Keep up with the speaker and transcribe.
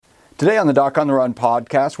Today on the Doc on the Run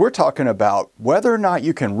podcast, we're talking about whether or not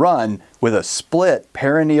you can run with a split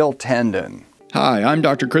peroneal tendon. Hi, I'm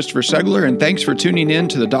Dr. Christopher Segler, and thanks for tuning in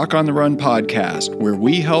to the Doc on the Run podcast, where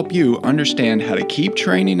we help you understand how to keep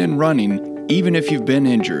training and running even if you've been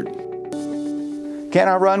injured. Can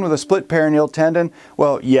I run with a split peroneal tendon?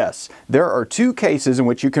 Well, yes. There are two cases in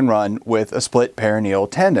which you can run with a split peroneal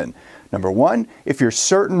tendon. Number one, if you're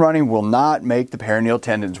certain running will not make the peroneal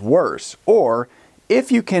tendons worse, or if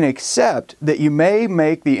you can accept that you may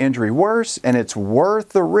make the injury worse and it's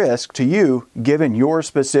worth the risk to you given your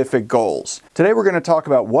specific goals. Today we're going to talk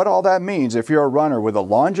about what all that means if you're a runner with a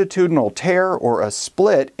longitudinal tear or a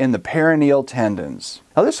split in the peroneal tendons.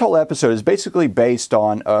 Now this whole episode is basically based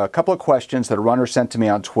on a couple of questions that a runner sent to me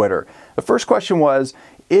on Twitter. The first question was,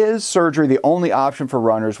 is surgery the only option for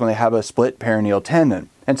runners when they have a split peroneal tendon?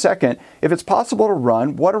 And second, if it's possible to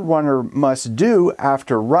run, what a runner must do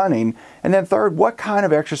after running. And then third, what kind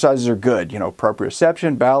of exercises are good?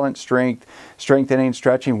 Proprioception, balance, strength, strengthening,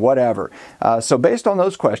 stretching, whatever. So based on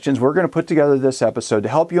those questions, we're going to put together this episode to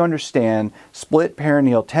help you understand split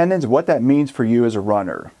peroneal tendons and what that means for you as a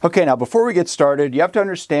runner. Okay, now before we get started, you have to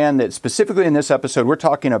understand that specifically in this episode, we're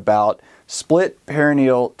talking about split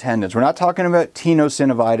peroneal tendons. We're not talking about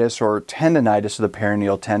tenosynovitis or tendonitis of the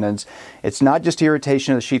peroneal tendons. It's not just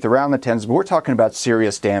irritation of the sheath around the tendons, but we're talking about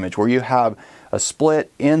serious damage where you have a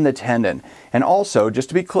split in the tendon. And also, just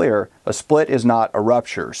to be clear, a split is not a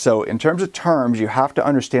rupture. So in terms of terms, you have to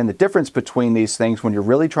understand the difference between these things when you're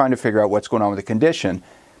really trying to figure out what's going on with the condition.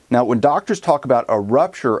 Now, when doctors talk about a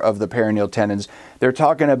rupture of the peroneal tendons, they're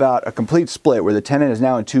talking about a complete split where the tendon is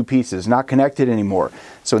now in two pieces, not connected anymore.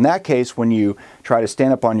 So in that case, when you try to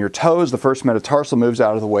stand up on your toes, the first metatarsal moves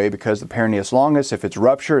out of the way because the peroneus longus, if it's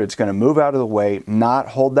ruptured, it's going to move out of the way, not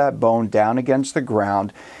hold that bone down against the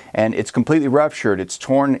ground, and it's completely ruptured. It's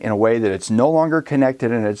torn in a way that it's no longer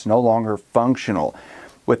connected and it's no longer functional.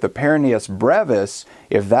 With the peroneus brevis,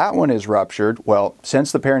 if that one is ruptured, well,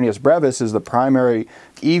 since the peroneus brevis is the primary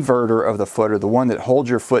everter of the foot, or the one that holds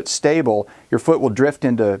your foot stable, your foot will drift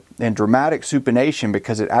in dramatic supination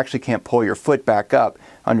because it actually can't pull your foot back up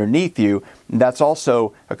underneath you. And that's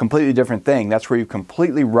also a completely different thing. That's where you've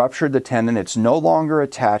completely ruptured the tendon. It's no longer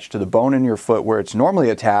attached to the bone in your foot where it's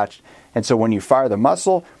normally attached. And so when you fire the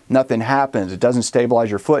muscle, nothing happens. It doesn't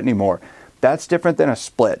stabilize your foot anymore. That's different than a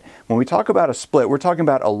split. When we talk about a split, we're talking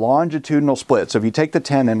about a longitudinal split. So if you take the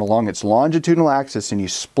tendon along its longitudinal axis and you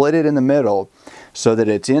split it in the middle so that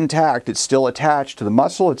it's intact, it's still attached to the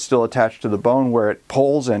muscle, it's still attached to the bone where it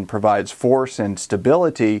pulls and provides force and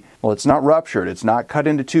stability. Well, it's not ruptured, it's not cut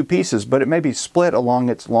into two pieces, but it may be split along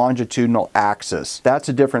its longitudinal axis. That's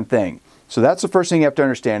a different thing. So that's the first thing you have to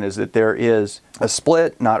understand, is that there is a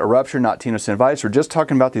split, not a rupture, not tenosynovitis. We're just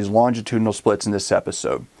talking about these longitudinal splits in this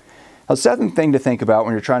episode. The second thing to think about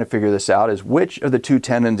when you're trying to figure this out is which of the two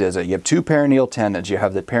tendons is it. You have two peroneal tendons. You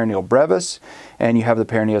have the peroneal brevis and you have the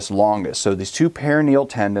peroneus longus. So these two peroneal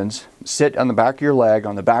tendons sit on the back of your leg,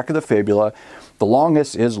 on the back of the fibula. The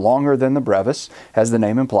longus is longer than the brevis, as the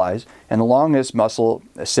name implies, and the longus muscle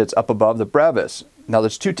sits up above the brevis. Now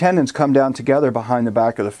those two tendons come down together behind the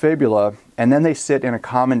back of the fibula, and then they sit in a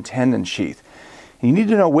common tendon sheath. You need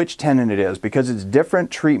to know which tendon it is because it's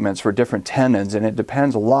different treatments for different tendons, and it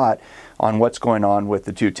depends a lot on what's going on with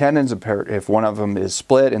the two tendons. If one of them is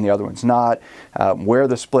split and the other one's not, where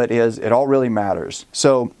the split is, it all really matters.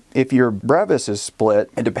 So if your brevis is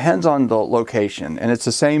split, it depends on the location, and it's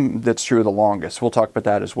the same that's true of the longus. We'll talk about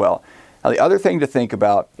that as well. Now, the other thing to think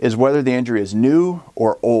about is whether the injury is new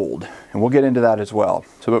or old, and we'll get into that as well.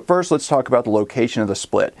 But first, let's talk about the location of the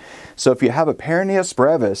split. So if you have a peroneus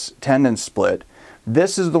brevis tendon split,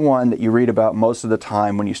 this is the one that you read about most of the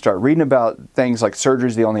time when you start reading about things like surgery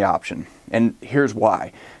is the only option. And here's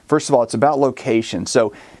why. First of all, it's about location.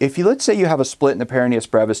 So if let's say you have a split in the peroneus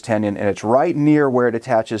brevis tendon and it's right near where it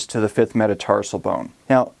attaches to the fifth metatarsal bone.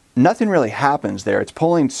 Now, nothing really happens there. It's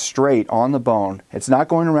pulling straight on the bone. It's not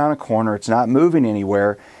going around a corner. It's not moving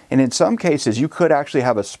anywhere. And in some cases, you could actually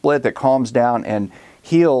have a split that calms down and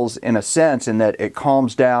heals in a sense in that it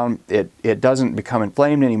calms down, it doesn't become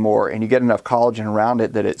inflamed anymore, and you get enough collagen around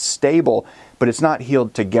it that it's stable, but it's not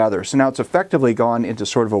healed together. So now it's effectively gone into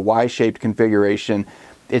sort of a Y-shaped configuration.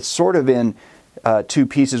 It's sort of in two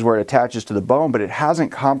pieces where it attaches to the bone, but it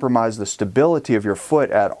hasn't compromised the stability of your foot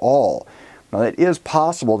at all. Now it is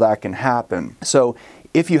possible that can happen. So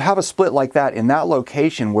if you have a split like that in that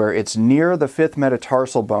location where it's near the fifth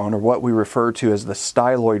metatarsal bone, or what we refer to as the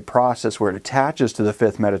styloid process where it attaches to the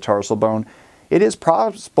fifth metatarsal bone, it is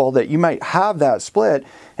possible that you might have that split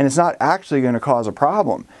and it's not actually going to cause a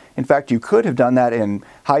problem. In fact, you could have done that in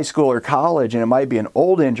high school or college, and it might be an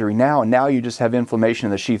old injury now, and now you just have inflammation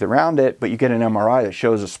in the sheath around it, but you get an MRI that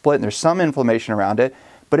shows a split, and there's some inflammation around it,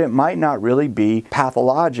 but it might not really be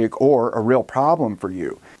pathologic or a real problem for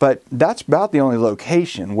you. But that's about the only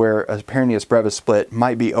location where a peroneus brevis split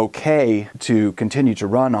might be okay to continue to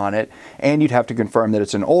run on it, and you'd have to confirm that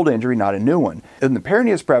it's an old injury, not a new one. In the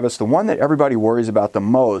peroneus brevis, the one that everybody worries about the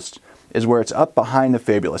most is where it's up behind the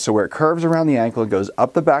fibula. So where it curves around the ankle and goes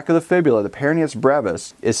up the back of the fibula, the peroneus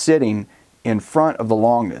brevis is sitting in front of the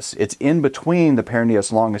longus. It's in between the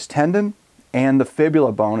peroneus longus tendon and the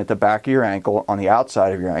fibula bone at the back of your ankle on the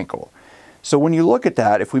outside of your ankle. So when you look at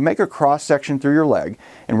that, if we make a cross section through your leg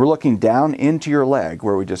and we're looking down into your leg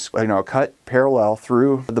where we just cut parallel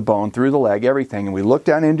through the bone, through the leg, everything, and we look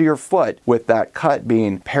down into your foot with that cut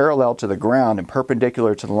being parallel to the ground and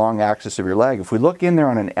perpendicular to the long axis of your leg, if we look in there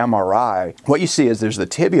on an MRI, what you see is there's the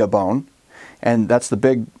tibia bone, and that's the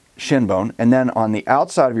big shin bone, and then on the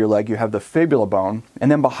outside of your leg you have the fibula bone,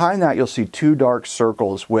 and then behind that you'll see two dark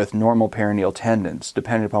circles with normal peroneal tendons,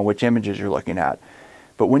 depending upon which images you're looking at.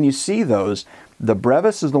 But when you see those, the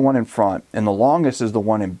brevis is the one in front and the longus is the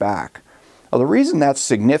one in back. Well, the reason that's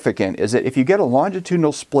significant is that if you get a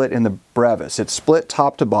longitudinal split in the brevis, it's split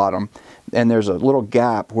top to bottom, and there's a little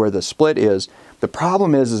gap where the split is. The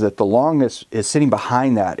problem is that the longus is sitting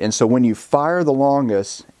behind that, and so when you fire the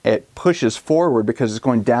longus, it pushes forward because it's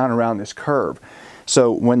going down around this curve.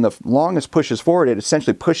 So when the longus pushes forward, it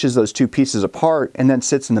essentially pushes those two pieces apart and then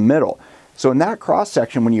sits in the middle. So in that cross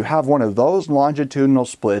section, when you have one of those longitudinal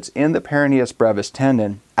splits in the peroneus brevis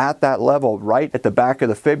tendon at that level, right at the back of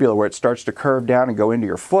the fibula where it starts to curve down and go into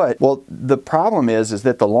your foot, well, the problem is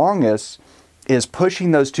that the longus is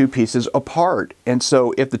pushing those two pieces apart. And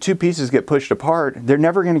so if the two pieces get pushed apart, they're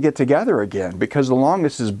never going to get together again because the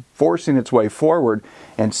longus is forcing its way forward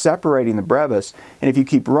and separating the brevis. And if you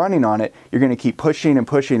keep running on it, you're going to keep pushing and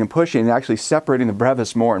pushing and pushing and actually separating the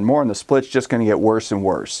brevis more and more, and the split's just going to get worse and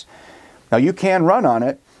worse. Now you can run on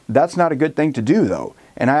it. That's not a good thing to do though.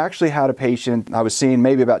 And I actually had a patient I was seeing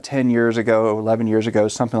maybe about 10 years ago, 11 years ago,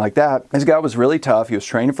 something like that. This guy was really tough. He was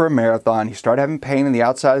training for a marathon. He started having pain in the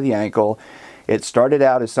outside of the ankle. It started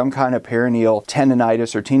out as some kind of peroneal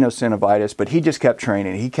tendinitis or tenosynovitis, but he just kept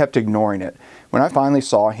training. He kept ignoring it. When I finally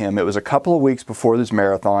saw him, it was a couple of weeks before this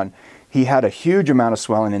marathon. He had a huge amount of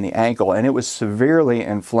swelling in the ankle, and it was severely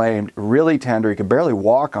inflamed, really tender. He could barely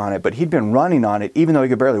walk on it, but he'd been running on it even though he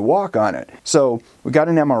could barely walk on it. So we got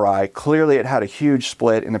an MRI. Clearly it had a huge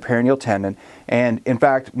split in the peroneal tendon, and in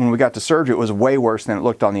fact, when we got to surgery, it was way worse than it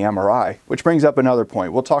looked on the MRI, which brings up another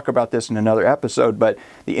point. We'll talk about this in another episode, but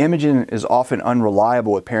the imaging is often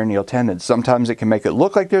unreliable with peroneal tendons. Sometimes it can make it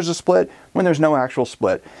look like there's a split when there's no actual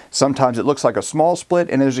split. Sometimes it looks like a small split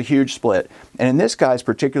and there's a huge split. And in this guy's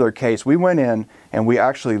particular case, we went in and we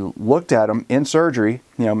actually looked at him in surgery,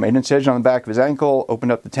 made an incision on the back of his ankle,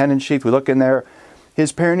 opened up the tendon sheath, we look in there.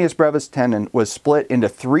 His peroneus brevis tendon was split into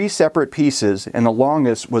 3 separate pieces, and the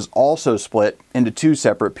longus was also split into 2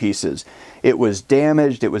 separate pieces. It was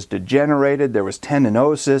damaged, it was degenerated, there was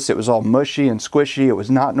tendinosis, it was all mushy and squishy, it was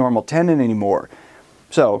not normal tendon anymore.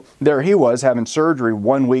 So there he was having surgery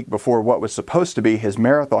 1 week before what was supposed to be his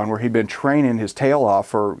marathon, where he'd been training his tail off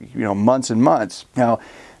for months and months. Now,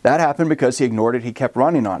 that happened because he ignored it, he kept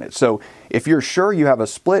running on it. So if you're sure you have a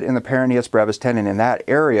split in the peroneus brevis tendon in that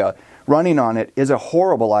area, running on it is a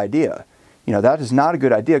horrible idea. That is not a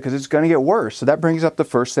good idea because it's going to get worse. So that brings up the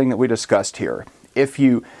first thing that we discussed here. If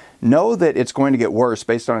you know that it's going to get worse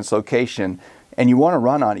based on its location and you want to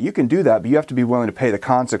run on it, you can do that, but you have to be willing to pay the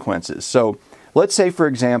consequences. So let's say, for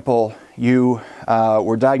example, you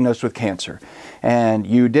were diagnosed with cancer and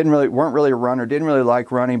you weren't really a runner, didn't really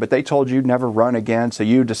like running, but they told you you'd never run again, so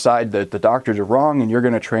you decide that the doctors are wrong and you're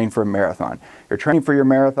going to train for a marathon. You're training for your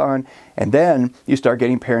marathon, and then you start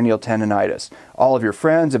getting peroneal tendinitis. All of your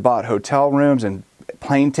friends have bought hotel rooms and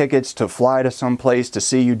plane tickets to fly to some place to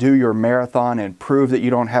see you do your marathon and prove that you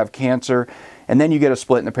don't have cancer, and then you get a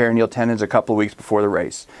split in the peroneal tendons a couple of weeks before the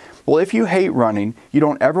race. Well, if you hate running, you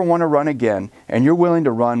don't ever want to run again, and you're willing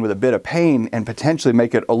to run with a bit of pain and potentially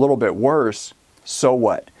make it a little bit worse, so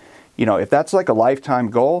what? If that's like a lifetime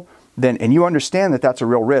goal, then, and you understand that that's a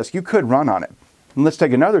real risk, you could run on it. And let's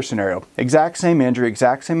take another scenario. Exact same injury,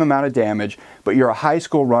 exact same amount of damage, but you're a high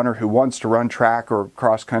school runner who wants to run track or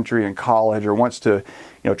cross country in college, or wants to,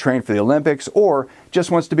 train for the Olympics, or just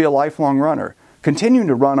wants to be a lifelong runner. Continuing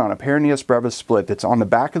to run on a peroneus brevis split that's on the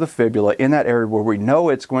back of the fibula in that area where we know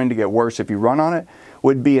it's going to get worse if you run on it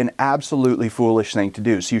would be an absolutely foolish thing to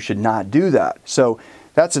do. So you should not do that. So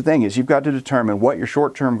that's the thing, is you've got to determine what your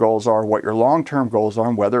short-term goals are, what your long-term goals are,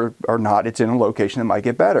 and whether or not it's in a location that might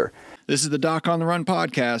get better. This is the Doc on the Run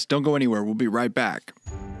podcast. Don't go anywhere. We'll be right back.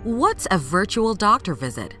 What's a virtual doctor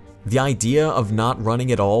visit? The idea of not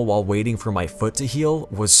running at all while waiting for my foot to heal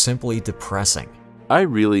was simply depressing. I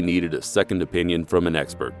really needed a second opinion from an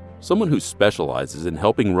expert, someone who specializes in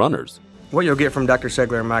helping runners. What you'll get from Dr.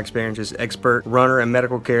 Segler, in my experience, is expert runner and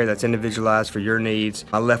medical care that's individualized for your needs.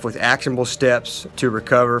 I left with actionable steps to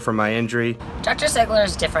recover from my injury. Dr. Segler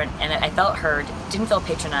is different, and I felt heard, didn't feel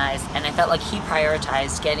patronized, and I felt like he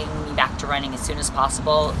prioritized getting me back to running as soon as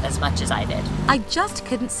possible, as much as I did. I just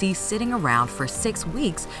couldn't see sitting around for 6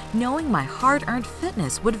 weeks knowing my hard-earned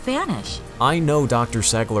fitness would vanish. I know Dr.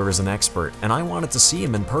 Segler is an expert, and I wanted to see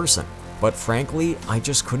him in person. But frankly, I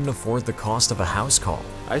just couldn't afford the cost of a house call.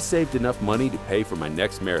 I saved enough money to pay for my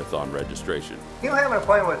next marathon registration. You'll have an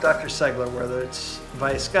appointment with Dr. Segler, whether it's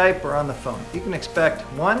via Skype or on the phone. You can expect,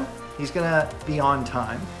 1, he's going to be on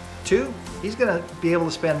time. 2, he's going to be able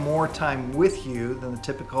to spend more time with you than the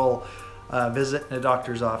typical visit in a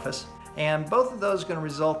doctor's office. And both of those are going to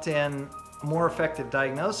result in a more effective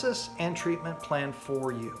diagnosis and treatment plan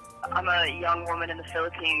for you. I'm a young woman in the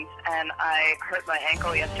Philippines, and I hurt my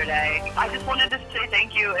ankle yesterday. I just wanted to say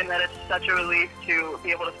thank you, and that it's such a relief to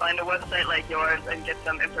be able to find a website like yours and get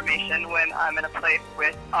some information when I'm in a place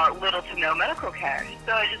with little to no medical care.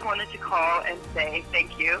 So I just wanted to call and say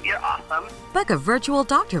thank you. You're awesome. Book a virtual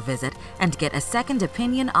doctor visit and get a second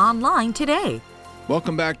opinion online today.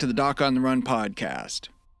 Welcome back to the Doc on the Run podcast.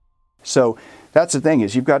 So that's the thing,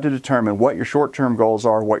 is you've got to determine what your short-term goals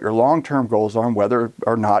are, what your long-term goals are, and whether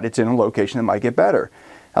or not it's in a location that might get better.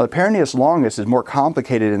 Now, the peroneus longus is more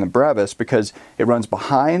complicated in the brevis because it runs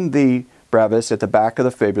behind the brevis at the back of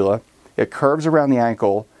the fibula. It curves around the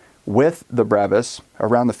ankle with the brevis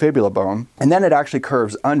around the fibula bone, and then it actually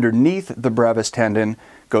curves underneath the brevis tendon,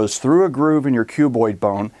 goes through a groove in your cuboid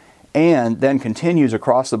bone, and then continues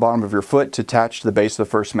across the bottom of your foot to attach to the base of the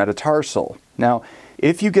first metatarsal. Now,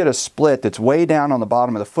 if you get a split that's way down on the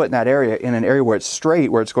bottom of the foot in that area, in an area where it's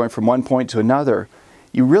straight, where it's going from one point to another,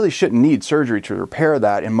 you really shouldn't need surgery to repair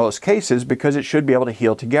that in most cases because it should be able to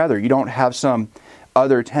heal together. You don't have some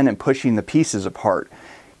other tendon pushing the pieces apart.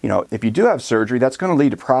 You know, if you do have surgery, that's going to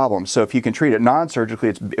lead to problems. So if you can treat it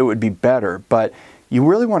non-surgically, it would be better. But you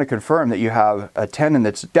really want to confirm that you have a tendon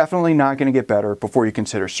that's definitely not going to get better before you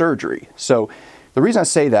consider surgery. So the reason I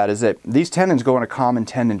say that is that these tendons go in a common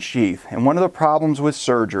tendon sheath. And one of the problems with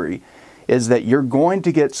surgery is that you're going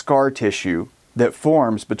to get scar tissue that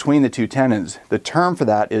forms between the two tendons. The term for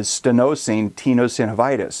that is stenosing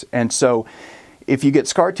tenosynovitis. And so if you get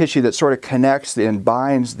scar tissue that sort of connects and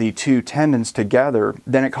binds the two tendons together,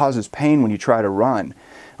 then it causes pain when you try to run.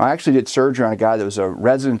 I actually did surgery on a guy that was a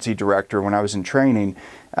residency director when I was in training,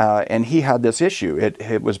 and he had this issue.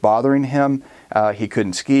 It was bothering him. He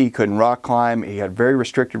couldn't ski, couldn't rock climb. He had very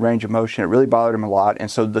restricted range of motion. It really bothered him a lot. And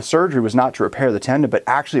so the surgery was not to repair the tendon, but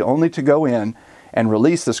actually only to go in and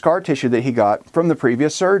release the scar tissue that he got from the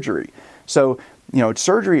previous surgery. So, you know,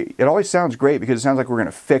 surgery, it always sounds great because it sounds like we're going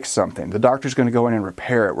to fix something. The doctor's going to go in and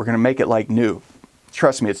repair it. We're going to make it like new.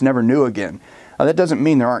 Trust me, it's never new again. That doesn't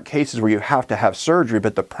mean there aren't cases where you have to have surgery,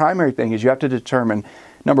 but the primary thing is you have to determine,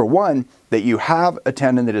 number one, that you have a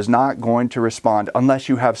tendon that is not going to respond unless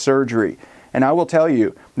you have surgery. And I will tell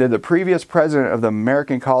you that the previous president of the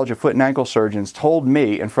American College of Foot and Ankle Surgeons told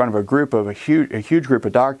me in front of a huge group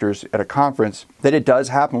of doctors at a conference that it does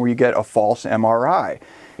happen where you get a false MRI.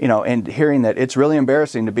 You know, and hearing that, it's really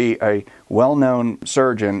embarrassing to be a well-known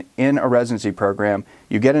surgeon in a residency program.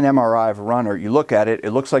 You get an MRI of a runner, you look at it, it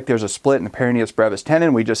looks like there's a split in the peroneus brevis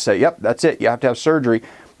tendon. We just say, yep, that's it, you have to have surgery.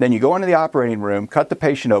 Then you go into the operating room, cut the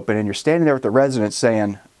patient open, and you're standing there with the resident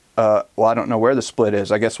saying, well, I don't know where the split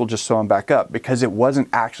is. I guess we'll just sew them back up, because it wasn't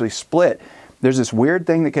actually split. There's this weird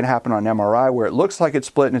thing that can happen on MRI where it looks like it's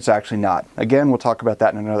split and it's actually not. Again, we'll talk about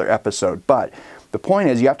that in another episode. But the point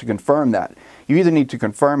is, you have to confirm that. You either need to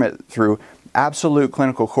confirm it through absolute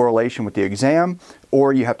clinical correlation with the exam,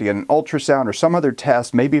 or you have to get an ultrasound or some other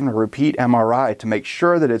test, maybe even a repeat MRI, to make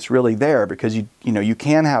sure that it's really there, because you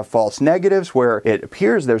can have false negatives where it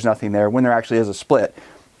appears there's nothing there when there actually is a split.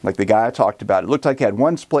 Like the guy I talked about, it looked like he had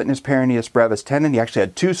one split in his peroneus brevis tendon. He actually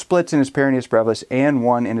had 2 splits in his peroneus brevis and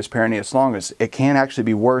 1 in his peroneus longus. It can actually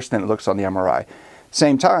be worse than it looks on the MRI.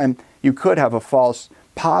 Same time, you could have a false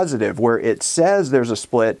positive where it says there's a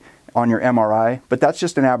split on your MRI, but that's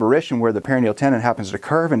just an aberration where the peroneal tendon happens to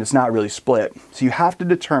curve and it's not really split. So you have to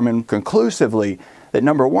determine conclusively that,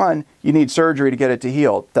 number one, you need surgery to get it to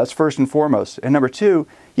heal. That's first and foremost. And number two,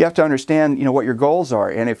 you have to understand, what your goals are.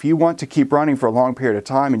 And if you want to keep running for a long period of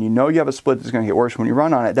time and you know you have a split that's going to get worse when you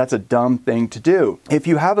run on it, that's a dumb thing to do. If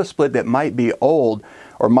you have a split that might be old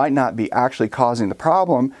or might not be actually causing the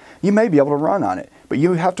problem, you may be able to run on it. but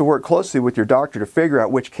you have to work closely with your doctor to figure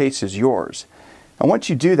out which case is yours. And once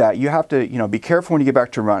you do that, you have to, be careful when you get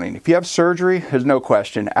back to running. If you have surgery, there's no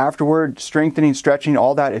question. Afterward, strengthening, stretching,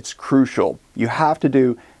 all that, it's crucial. You have to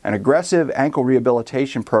do an aggressive ankle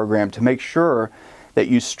rehabilitation program to make sure that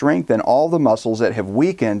you strengthen all the muscles that have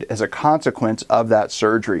weakened as a consequence of that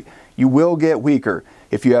surgery. You will get weaker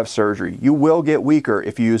if you have surgery. You will get weaker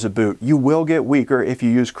if you use a boot. You will get weaker if you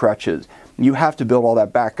use crutches. You have to build all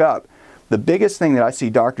that back up. The biggest thing that I see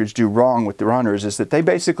doctors do wrong with the runners is that they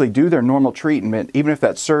basically do their normal treatment, even if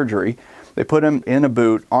that's surgery. They put them in a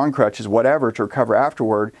boot, on crutches, whatever, to recover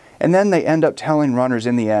afterward, and then they end up telling runners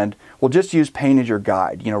in the end, well, just use pain as your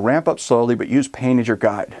guide. Ramp up slowly, but use pain as your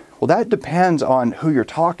guide. Well, that depends on who you're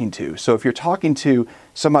talking to. So if you're talking to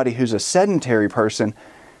somebody who's a sedentary person,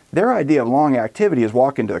 their idea of long activity is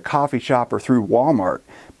walking to the coffee shop or through Walmart.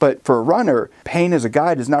 But for a runner, pain as a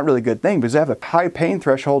guide is not really a good thing because they have a high pain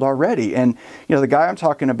threshold already. And the guy I'm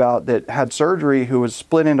talking about that had surgery who was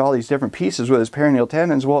split into all these different pieces with his peroneal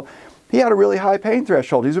tendons, well, he had a really high pain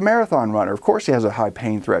threshold. He's a marathon runner. Of course he has a high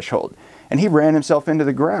pain threshold. And he ran himself into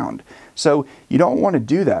the ground. So you don't want to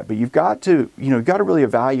do that, but you've got to really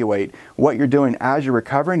evaluate what you're doing as you're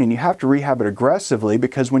recovering, and you have to rehab it aggressively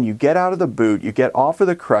because when you get out of the boot, you get off of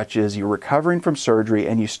the crutches, you're recovering from surgery,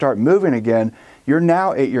 and you start moving again, you're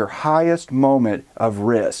now at your highest moment of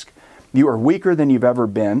risk. You are weaker than you've ever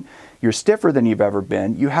been. You're stiffer than you've ever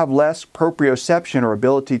been. You have less proprioception or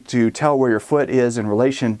ability to tell where your foot is in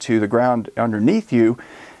relation to the ground underneath you.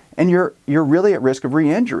 And you're really at risk of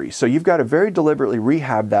re-injury. So you've got to very deliberately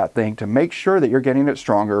rehab that thing to make sure that you're getting it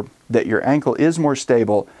stronger, that your ankle is more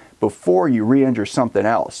stable before you re-injure something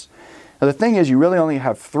else. Now the thing is, you really only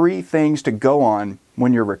have 3 things to go on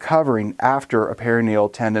when you're recovering after a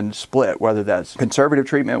peroneal tendon split, whether that's conservative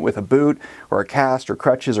treatment with a boot or a cast or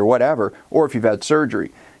crutches or whatever, or if you've had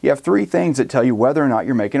surgery. You have 3 things that tell you whether or not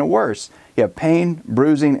you're making it worse. You have pain,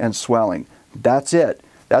 bruising, and swelling. That's it.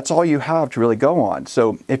 That's all you have to really go on.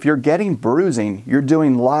 So if you're getting bruising, you're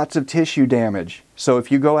doing lots of tissue damage. So if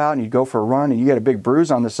you go out and you go for a run and you get a big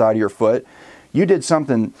bruise on the side of your foot, you did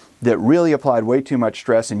something that really applied way too much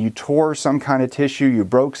stress and you tore some kind of tissue, you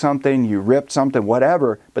broke something, you ripped something,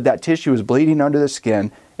 whatever, but that tissue is bleeding under the skin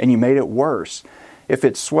and you made it worse. If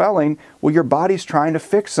it's swelling, well, your body's trying to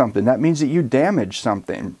fix something. That means that you damaged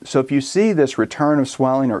something. So if you see this return of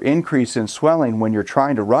swelling or increase in swelling when you're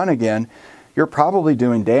trying to run again, you're probably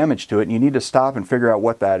doing damage to it and you need to stop and figure out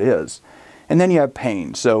what that is. And then you have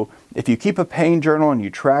pain. So if you keep a pain journal and you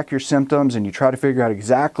track your symptoms and you try to figure out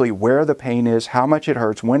exactly where the pain is, how much it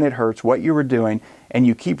hurts, when it hurts, what you were doing, and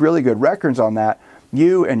you keep really good records on that,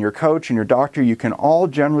 you and your coach and your doctor, you can all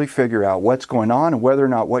generally figure out what's going on and whether or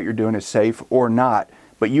not what you're doing is safe or not.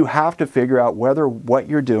 But you have to figure out whether what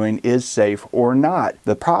you're doing is safe or not.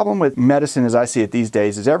 The problem with medicine as I see it these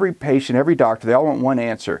days is every patient, every doctor, they all want one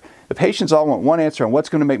answer. The patients all want one answer on what's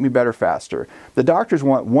going to make me better faster. The doctors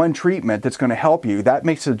want one treatment that's going to help you. That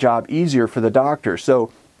makes the job easier for the doctor.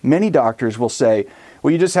 So many doctors will say,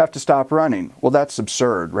 well, you just have to stop running. Well, that's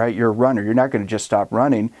absurd, right? You're a runner. You're not going to just stop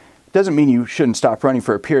running. It doesn't mean you shouldn't stop running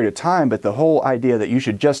for a period of time, but the whole idea that you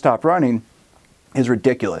should just stop running is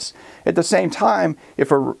ridiculous. At the same time,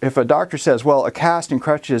 if a doctor says, well, a cast and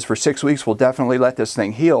crutches for 6 weeks will definitely let this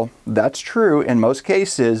thing heal, that's true in most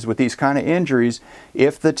cases with these kind of injuries.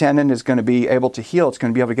 If the tendon is going to be able to heal, it's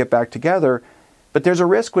going to be able to get back together. But there's a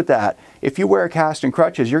risk with that. If you wear a cast and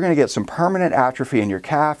crutches, you're going to get some permanent atrophy in your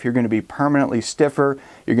calf. You're going to be permanently stiffer.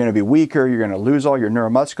 You're going to be weaker. You're going to lose all your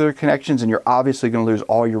neuromuscular connections, and you're obviously going to lose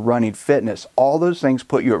all your running fitness. All those things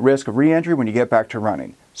put you at risk of re-injury when you get back to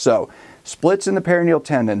running. So splits in the peroneal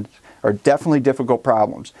tendon are definitely difficult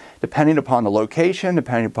problems. Depending upon the location,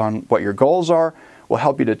 depending upon what your goals are, will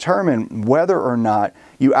help you determine whether or not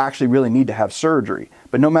you actually really need to have surgery.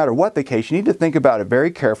 But no matter what the case, you need to think about it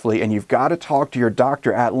very carefully, and you've got to talk to your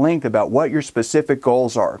doctor at length about what your specific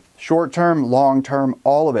goals are. Short term, long term,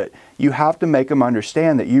 all of it. You have to make them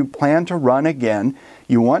understand that you plan to run again,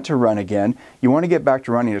 you want to run again, you want to get back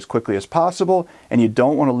to running as quickly as possible, and you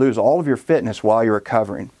don't want to lose all of your fitness while you're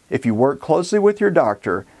recovering. If you work closely with your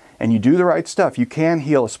doctor and you do the right stuff, you can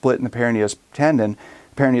heal a split in the peroneus tendon,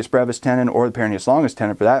 peroneus brevis tendon, or the peroneus longus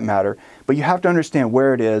tendon for that matter, but you have to understand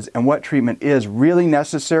where it is and what treatment is really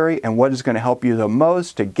necessary and what is going to help you the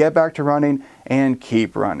most to get back to running and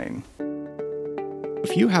keep running.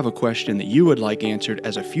 If you have a question that you would like answered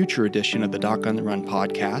as a future edition of the Doc on the Run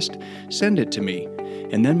podcast, send it to me,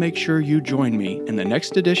 and then make sure you join me in the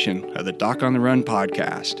next edition of the Doc on the Run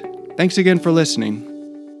podcast. Thanks again for listening.